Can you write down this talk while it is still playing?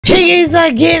Hey guys,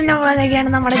 again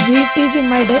നമ്മുടെ GT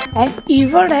ജിമ്മായിട്ട്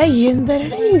ഇവിടെ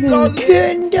എന്താണ് ഇത്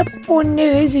എന്റെ പൊന്നെ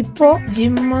ഗൈസ്. ഇപ്പൊ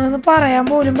ജിമ്മ് എന്ന് പറയാൻ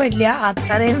പോലും പറ്റില്ല,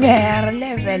 അത്രയും വേറെ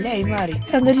ലെവലായി മാറി.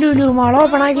 എന്താ ലുലു മാൾ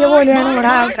ഓപ്പൺ ആക്കിയ പോലെയാണ്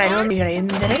ഇവിടെ ആൾക്കാർ വന്നിരിക്കണത്.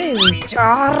 എന്താണ് ഇത്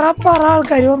ചാറപ്പറ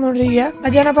ആൾക്കാർ വന്നോണ്ടിരിക്കുക.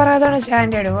 അച്ഛനെ പറയാതാണ്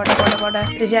സ്റ്റാൻഡേർഡ് പോട്ടെ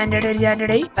ഒരു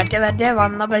സ്റ്റാൻഡേർഡ് മറ്റേ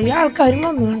വന്നപ്പോഴേ ആൾക്കാരും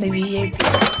വന്നിട്ടുണ്ട് VIP.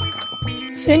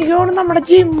 സോ എനിക്ക് തോന്നുന്നു നമ്മുടെ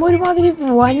ജിമ്മ് ഒരുമാതിരി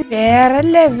പോവാൻ വേറെ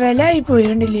ലെവലായി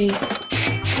പോയിട്ടില്ലേ.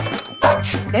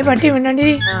 പട്ടി മിണ്ടാണ്ടി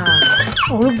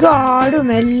ഗാർഡും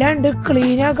എല്ലാം ഉണ്ട്,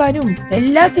 ക്ലീൻ ആക്കാനും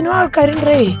എല്ലാത്തിനും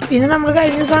ആൾക്കാരുണ്ടേ. പിന്നെ നമ്മൾ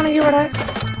കഴിഞ്ഞ ദിവസമാണെങ്കിൽ ഇവിടെ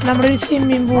നമ്മുടെ ഒരു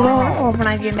സ്വിമ്മിംഗ് പൂൾ ഓപ്പൺ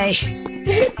ആക്കിണ്ടായി.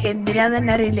 എന്തിനാന്ന്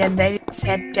തന്നെ അറിയില്ല, എന്തായാലും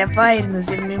സെറ്റപ്പ് ആയിരുന്നു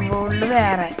സ്വിമ്മിംഗ് പൂളില്.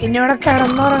 വേറെ പിന്നെ ഇവിടെ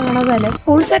കിടന്നുറങ്ങണ സ്ഥലം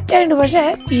ഫുൾ സെറ്റ് ആയിട്ടുണ്ട്. പക്ഷെ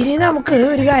ഇനി നമുക്ക്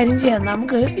ഒരു കാര്യം ചെയ്യാം,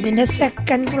 നമുക്ക് ഇതിന്റെ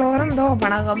സെക്കൻഡ് ഫ്ലോർ എന്തോ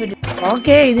ഓപ്പൺ ആക്കാൻ പറ്റും.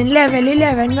 ഓക്കെ, ഇതിന് ലെവല്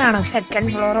 11 വേണം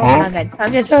സെക്കൻഡ് ഫ്ലോർ ഓപ്പൺ ആക്കാൻ.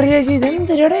 ഓക്കെ സോറി ചേച്ചി, ഇത്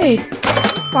എന്തിനടേ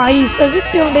പൈസ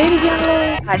കിട്ടിയോണ്ടേ ഇരിക്കാണല്ലോ.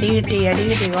 അടി കിട്ടി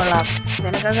കൊള്ളാം,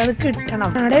 നിനക്കൊക്കെ അത് കിട്ടണം.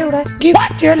 ഇവിടെ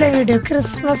ഗിഫ്റ്റ് അല്ലേ വീഡിയോ,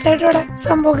 ക്രിസ്മസ് ആയിട്ട് ഇവിടെ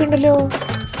സംഭവം ഉണ്ടല്ലോ.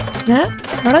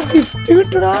 ഇവിടെ ഗിഫ്റ്റ്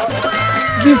കിട്ടടാ,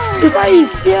 ഗിഫ്റ്റ്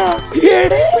പൈസയാ.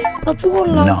 അത്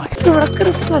കൊള്ളാം. ഇവിടെ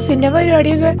ക്രിസ്മസിന്റെ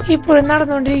പരിപാടിയൊക്കെ ഇപ്പോഴും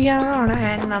നടന്നുകൊണ്ടിരിക്കുകയാണ്.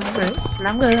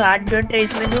 നമുക്ക്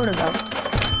അഡ്വർടൈസ്മെന്റ് കൊടുക്കാം.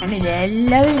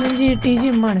 എല്ലാവരും GT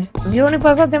ജിമ്മാണ്. ഇപ്പൊ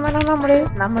സത്യം പറഞ്ഞാൽ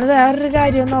നമ്മള് വേറൊരു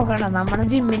കാര്യം നോക്കണം, നമ്മുടെ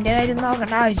ജിമ്മിന്റെ കാര്യം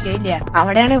നോക്കേണ്ട ആവശ്യമില്ല.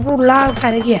 അവിടെയാണ് ഫുള്ള്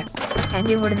ആൾക്കാരൊക്കെയാ.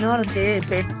 എന്റെ ഇവിടുന്ന് കുറച്ച്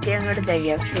പെട്ടി അങ്ങ്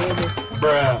എടുത്തേക്കാം.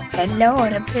 എല്ലാം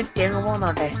ഓരോ പെട്ടി അങ്ങ്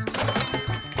പോന്നോട്ടെ.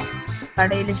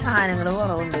 കടയില് സാധനങ്ങള്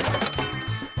കുറവുണ്ട്.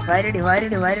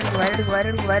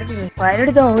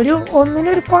 വരടുത്തോ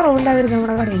ഒന്നിനൊരു കുറവുണ്ടായിരുന്നു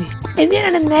നമ്മുടെ കടയില്.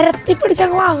 എന്തിനാണ് നിരത്തി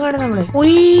പിടിച്ചങ്ങ് വാങ്ങാണ് നമ്മള്.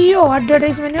 ഒയ്യോ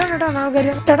അഡ്വർടൈസ്മെന്റ് കണ്ടിട്ടാണ്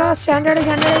ആൾക്കാര് സ്റ്റാൻഡേർഡ്.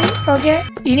 ഓക്കെ,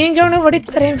 ഇനി എനിക്കാണ് ഇവിടെ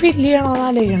ഇത്രയും ഫില്ല് ചെയ്യണോന്ന്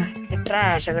ആലോചിക്കണേ.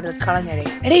 ട്രാഷ് ഒക്കെ എടുത്ത് കളഞ്ഞടേ.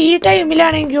 എടേ ഈ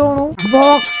ടൈമിലാണ് എനിക്ക് തോന്നുന്നു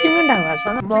ബോക്സിംഗ് ഉണ്ടാവുക. സോ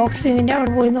ബോക്സിംഗിന്റെ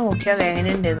അവിടെ പോയി നോക്കിയാൽ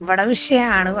എങ്ങനെയുണ്ട്. ഇവിടെ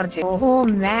വിഷയമാണ് കുറച്ച്. ഓഹോ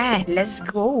മാൻ, ലെറ്റ്സ്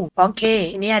ഗോ. ഓക്കെ,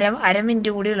 ഇനി അര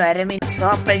മിനിറ്റ് കൂടി ഉള്ളു, 1/2 മിനിറ്റ്. സോ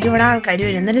അപ്പോഴേക്കും ഇവിടെ ആൾക്കാർ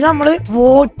വരും. എന്നിട്ട് നമ്മള്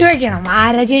വോട്ട് വെക്കണം,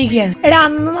 ആരാ ജയിക്കാൻ. എടാ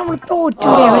അന്ന് നമ്മൾ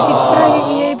തോറ്റൂലേ, പക്ഷെ ഇപ്രാവശ്യം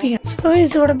ജയിപ്പിക്കണം. സോ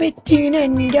ഇവിടെ ബെറ്റിങ്ങിന്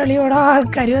എന്റെ അളിയോടെ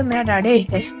ആൾക്കാർ വന്നേട്ടാടേ.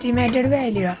 Estimated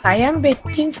value, I am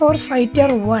betting four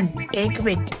fighter 1 take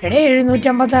bet. എടേ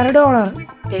 $756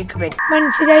 ടേക്ക് ബെറ്റ്.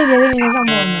 മനസ്സിലായില്ലേ എങ്ങനെ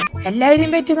സംഭവം? എല്ലാവരും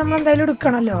ബെറ്റ് നമ്മൾ എന്തായാലും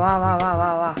എടുക്കണല്ലോ. വാ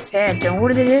ഏറ്റവും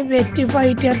കൂടുതൽ ബെറ്റ്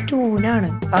ഫൈറ്റർ 2നാണ്.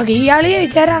 ഓക്കെ, ഇയാള്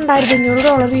ജയിച്ചാൽ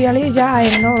 $2500, ഇയാള് ജയിച്ചാൽ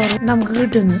 $1000 നമുക്ക്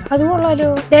കിട്ടുന്നു. അത് കൊള്ളാലോ.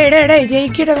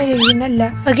 ജയിക്കിടല്ല.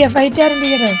 Okay, fight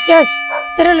ആരംഭിക്കട്ടെ. യെസ്,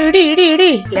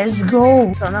 ഇടി ലെറ്റ്സ് ഗോ.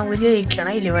 സോ നമുക്ക്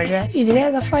ജയിക്കണം. ഇല്ല പക്ഷെ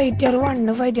ഇതിലേതാ ഫൈറ്റർ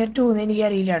 1 ഫൈറ്റർ 2 എന്ന് എനിക്ക്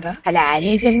അറിയില്ല കേട്ടോ. അല്ല ആര്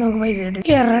ജയിച്ചാലും നമുക്ക് പൈസ കിട്ടും.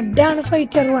 റെഡ് ആണ്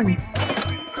ഫൈറ്റർ 1.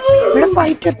 ഇവിടെ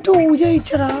ഫൈറ്റർ 2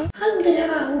 ജയിച്ചടാ.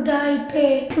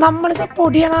 നമ്മള്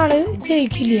സപ്പോർട്ട് ചെയ്യണ ആള്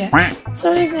ജയിക്കില്ല. സോ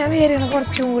ഞാൻ വിചാരിക്കണം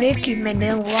കുറച്ചും കൂടി എക്യുപ്മെന്റ്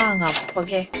നമുക്ക് വാങ്ങാം.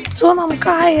 ഓക്കെ, സോ നമുക്ക്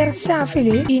ഹയർ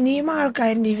സ്റ്റാഫില് ഇനിയും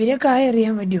ആൾക്കാരുണ്ട്, ഇവരൊക്കെ ഹയർ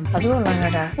ചെയ്യാൻ പറ്റും. അത് കൊള്ളാം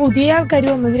കേട്ടാ. പുതിയ ആൾക്കാർ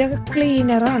വന്നു, ഇവരൊക്കെ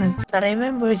ക്ലീനർ ആണ്. ഇത്രയും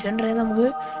മെമ്പേഴ്സ് ഉണ്ടെങ്കിൽ നമുക്ക്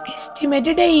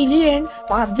എസ്റ്റിമേറ്റ് ഡെയിലി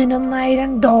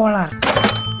 $11,000.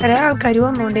 കുറെ ആൾക്കാർ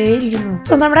വന്നോണ്ടേയിരിക്കുന്നു.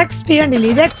 സോ നമ്മുടെ XP കണ്ടില്ലേ,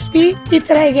 ഇത് XP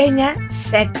ഇത്രയായി കഴിഞ്ഞാൽ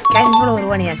സെക്കൻഡ് ഫ്ലോർ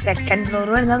പണിയാ. സെക്കൻഡ് ഫ്ലോർ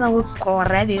പണിതാൽ നമുക്ക്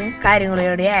കുറെ അധികം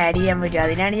കാര്യങ്ങളോടെ ആഡ് ചെയ്യാൻ പറ്റും.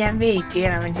 അതിനാണ് ഞാൻ വെയിറ്റ്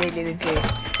ചെയ്യണം ചെയ്തത്.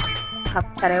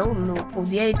 അത്രേ ഉള്ളൂ.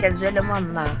 പുതിയ ഐറ്റംസ് എല്ലാം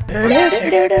വന്നാ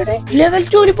ലെവൽ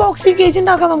 2 ബോക്സിംഗ് കേജ്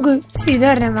ഉണ്ടാക്കാം നമുക്ക്.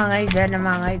 ഇതെല്ലാം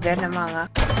വാങ്ങാം.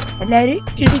 എല്ലാരും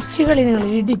ഇടിച്ചു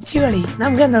കളി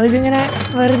നമുക്ക് എന്താ ഇതിങ്ങനെ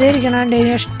വെറുതെ ഇരിക്കണേ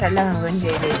ഇഷ്ടല്ല. നമുക്ക്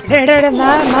ചെയ്ത്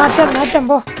മാറ്റം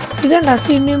പോ. ഇതെന്താ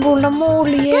സ്വിമ്മിംഗ് പൂളിന്റെ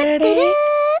മുകളിലേടെ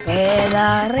ഏതാ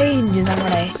റേഞ്ച്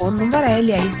നമ്മുടെ ഒന്നും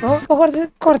പറയല്ല. ഇപ്പൊ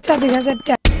കുറച്ചധികം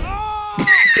സെറ്റ്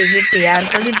കിട്ടി.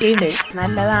 ആർക്കും കിട്ടിയിട്ടുണ്ട്.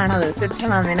 നല്ലതാണത്,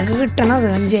 കിട്ടണം. നിനക്ക് കിട്ടണത്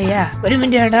ചെയ്യാ. ഒരു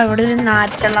മിനിറ്റ് കേട്ടോ, അവിടെ ഒരു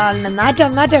നാറ്റുള്ള ആളുണ്ട്.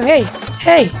 നാറ്റം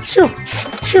ഹേയ് ഷൂ.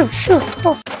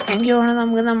 എനിക്ക് തോന്നുന്നു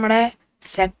നമുക്ക് നമ്മുടെ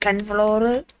സെക്കൻഡ് ഫ്ലോർ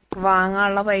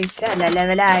വാങ്ങാനുള്ള പൈസ അല്ല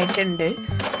ലെവലായിട്ടുണ്ട്.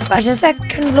 പക്ഷെ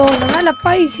സെക്കൻഡ് ഫ്ലോറിന് നല്ല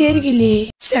പൈസ ആയിരിക്കില്ലേ?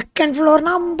 സെക്കൻഡ്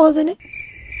ഫ്ലോറിന് 50-ന്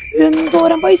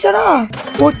എന്തോരം പൈസടാ.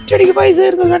 ഒറ്റടിക്ക് പൈസ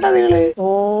ആയിരുന്നു കേട്ടാ നിങ്ങള്. Oh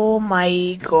my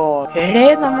God. എടേ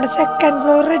നമ്മുടെ സെക്കൻഡ്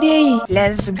ഫ്ലോർ റെഡിയായി.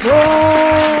 Let's go.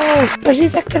 പക്ഷെ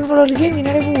സെക്കൻഡ് ഫ്ലോറിലേക്ക്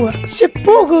എങ്ങനെയാണ് പോവാ?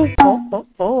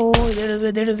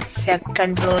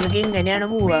 സെക്കൻഡ് ഫ്ലോറിലേക്ക് എങ്ങനെയാണ്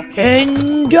പോവാ?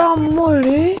 എന്റെ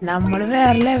അമ്മോട് നമ്മള്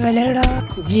വേറെ ലെവലേടാ.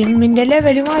 ജിമ്മിന്റെ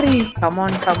ലെവല് മാറി.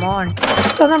 കമോൺ.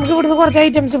 സോ നമുക്ക് ഇവിടുന്ന് കുറച്ച്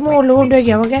ഐറ്റംസ് മുകളിൽ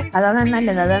കൊണ്ടുവയ്ക്കാം. ഓക്കെ, അതാണ്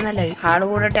നല്ലത്. ആള്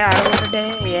കൂടട്ടെ.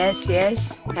 യെസ്.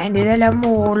 ആൻഡ് ഇതെല്ലാം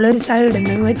മുകളിലൊരു സൈഡിൽ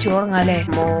നിന്ന് വെച്ച് തുടങ്ങാല്ലേ.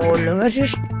 മുകളില് പക്ഷെ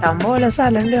ഇഷ്ടം പോലെ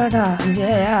സ്ഥലം ഉണ്ട് കേട്ടാ.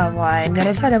 ഭയങ്കര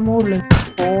സ്ഥലം. മുകളില്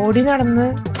ഓടി നടന്ന്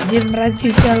ജിം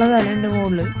പ്രാക്ടീസ് ചെയ്യാനുള്ള സ്ഥലമുണ്ട്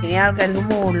മുകളില്. ഇനി ആൾക്കാർക്ക്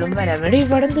മുകളിലും വരാൻ വേണ്ടി.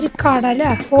 ഇവിടെ എന്തൊരു കടല.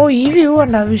 ഓ ഈ വ്യൂ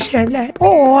ഉണ്ടാവും വിഷയല്ലേ. ഓ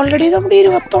ഓൾറെഡി നമ്മുടെ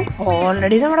 20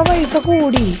 ഓൾറെഡി നമ്മുടെ പൈസ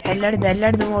കൂടി.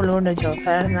 എല്ലായിടത്തും മുകളിൽ കൊണ്ട് വെച്ചോ.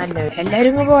 അതാണ് നല്ലത്.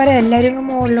 എല്ലാരും പോരെ, എല്ലാരും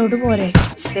മുകളിലോട്ട് പോരെ.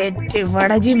 സെറ്റ്.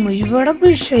 ഇവിടെ ജിം, ഇവിടെ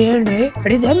വിഷയമുണ്ട്.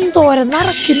 ഇവിടെ ഇതെന്തോരം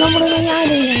നടക്കും നമ്മള്. ഞാൻ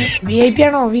VIP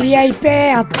ആണോ? VIP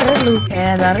അത്രേ ഉള്ളൂ.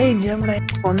 ഏതാ റേഞ്ച് നമ്മുടെ?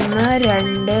 1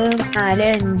 2 4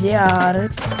 5 6 7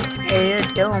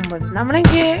 8 9.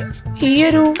 നമ്മളെനിക്ക് ഈ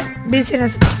ഒരു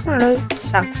ബിസിനസ്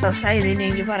സക്സസ് ആയതിനെ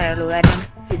എനിക്ക് പറയുള്ളൂ. കാരണം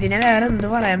ഇതിനെ വേറെ എന്ത്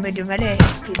പറയാൻ പറ്റും അല്ലേ?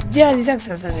 ഇജ്ജാതി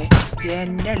സക്സസ് അല്ലേ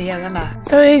എന്റെ അളിയാകണ്ട.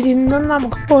 സോ ഇന്നും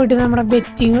നമുക്ക് പോയിട്ട് നമ്മുടെ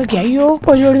ബെറ്റിംഗ് ഒക്കെ. അയ്യോ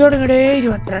പരിപാടി തുടങ്ങടേ.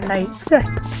 22ആയി.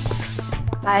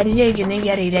 ആര് ജയിക്കുന്ന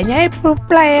എനിക്ക് അറിയില്ല. ഞാൻ ഇപ്പൊ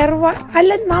പ്ലെയർ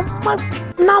അല്ല.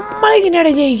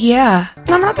 നമ്മളിങ്ങനെയാണ് ജയിക്കുക.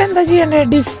 നമ്മളിപ്പോ എന്താ ചെയ്യണ്ടേ?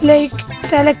 Dislike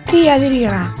select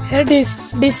ചെയ്യാതിരിക്കണം.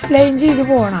 ഡിസ്ലൈൻ ചെയ്ത്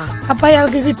പോണ. അപ്പൊ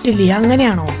അയാൾക്ക് കിട്ടില്ലേ?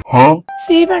 അങ്ങനെയാണോ?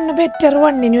 സി പെണ്ണ് ബെറ്റർ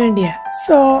 1ന് വേണ്ടിയാ.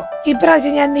 സോ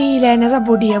ഇപ്രാവശ്യം ഞാൻ നീലേനെ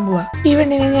സപ്പോർട്ട് ചെയ്യാൻ പോവാ. ഈ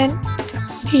പെണ്ണിനെ ഞാൻ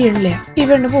സപ്പോർട്ട് ചെയ്യണില്ല. ഈ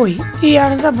പെണ്ണ് പോയി.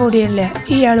 ഇയാളും സപ്പോർട്ട് ചെയ്യണില്ല.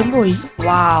 ഇയാളും പോയി.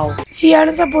 വാവ്.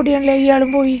 ഇയാളും സപ്പോർട്ട് ചെയ്യണില്ല. ഇയാളും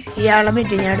പോയി. ഇയാളെ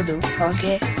ബെറ്റ് ഞാൻ എടുത്തു.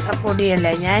 ഓക്കെ സപ്പോർട്ട് ചെയ്യണില്ല.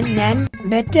 ഞാൻ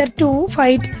ബെറ്റർ 2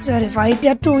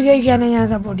 ഫൈറ്റർ 2 ജയിക്കാനാ ഞാൻ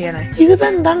സപ്പോർട്ട് ചെയ്യണേ. ഇതിപ്പോ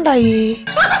എന്താണ്ടായി?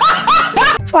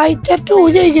 ഫൈറ്റർ 2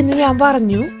 ജയിക്കുന്നു ഞാൻ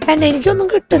പറഞ്ഞു. എന്നെ എനിക്കൊന്നും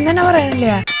കിട്ടുന്ന തന്നെ പറയണില്ല.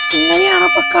 ഇങ്ങനെയാണോ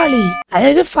ഇപ്പൊ കളി?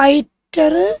 അതായത്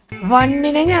ഫൈറ്റർ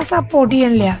 1നെ ഞാൻ സപ്പോർട്ട്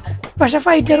ചെയ്യണില്ല. പക്ഷെ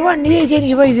ഫൈറ്റർ 1 ജയിച്ചാൽ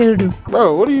എനിക്ക് പൈസ കിട്ടും.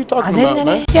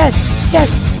 അതെങ്ങനെ?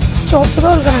 ചോപ്പ്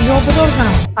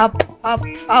തോൽക്കണം. Up up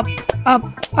up up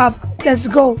up.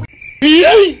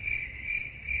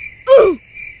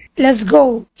 Let's go.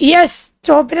 Yes.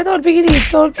 ചോപ്പിനെ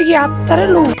തോൽപ്പിക്കുക അത്രേ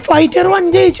ഉള്ളൂ. ഫൈറ്റർ 1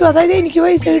 ജയിച്ചു. അതായത് എനിക്ക്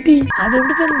പൈസ കിട്ടി.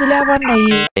 അതുകൊണ്ട് ഇപ്പൊ എന്ത്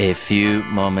ലാഭമുണ്ടായി?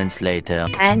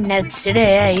 നെക്സ്റ്റ് ഡേ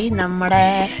ആയി. നമ്മുടെ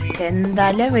എന്താ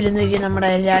ലെവലിൽ നോക്കി നമ്മുടെ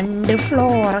 2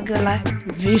 ഫ്ലോറൊക്കെ ഉള്ള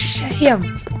വിഷയം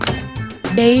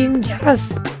ഡേഞ്ചറസ്.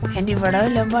 എന്റെ ഇവിടെ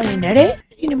എല്ലാം പണിയുണ്ടേ.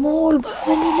 ഇനി മോൾ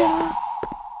ഭാഗമില്ല.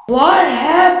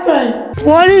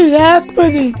 What is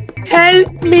happening?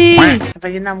 Help me. അപ്പൊ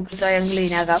നമുക്ക് സ്വയം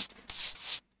ക്ലീൻ ആക്കാം.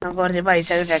 നമുക്ക് കുറച്ച് പൈസ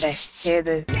കിട്ടട്ടെ.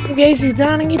 ഏത് ഗൈസ്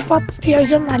ഇതാണെങ്കിൽ ഇപ്പൊ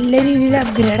അത്യാവശ്യം നല്ല രീതിയിൽ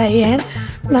അപ്ഗ്രേഡ് ആയി.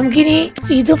 നമുക്കിനി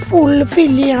ഇത് ഫുള്ള്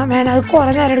ഫില്ല് ചെയ്യണം. അത്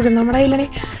കുറെ നേരം എടുക്കും. നമ്മുടെ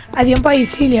കയ്യിലാണെങ്കിൽ അധികം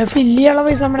പൈസ ഇല്ല. ഫില്ല് ചെയ്യാനുള്ള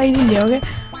പൈസ നമ്മുടെ കയ്യിലില്ല. ഓക്കെ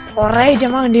കുറെ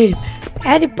ഐറ്റം വേണ്ടി വരും.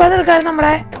 ഇപ്പൊ തൽക്കാലം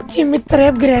നമ്മുടെ ജിം ഇത്രയും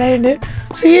അപ്ഗ്രേഡ് ആയിട്ടുണ്ട്.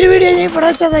 സോ ഈ ഒരു വീഡിയോ ഞാൻ ഇവിടെ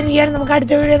വെച്ചാൽ തന്നെയാണ്. നമുക്ക്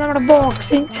അടുത്ത വീഡിയോ നമ്മുടെ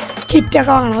ബോക്സിങ്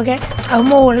കിറ്റൊക്കെ വാങ്ങണം. ഓക്കെ അത്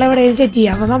മുകളിൽ എവിടെയും സെറ്റ്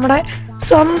ചെയ്യാം. അപ്പൊ നമ്മുടെ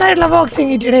സ്വന്തമായിട്ടുള്ള ബോക്സിങ്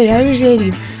കിറ്റ് ഇടുക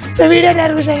വിഷയമായിരിക്കും. സോ വീഡിയോ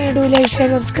എല്ലാവർക്കും ഇഷ്ടമായിട്ട് ലൈക്ക് ഷെയർ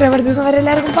സബ്സ്ക്രൈബ്. അടുത്ത ദിവസം വരെ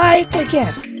എല്ലാവർക്കും ബൈ. Take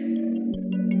care.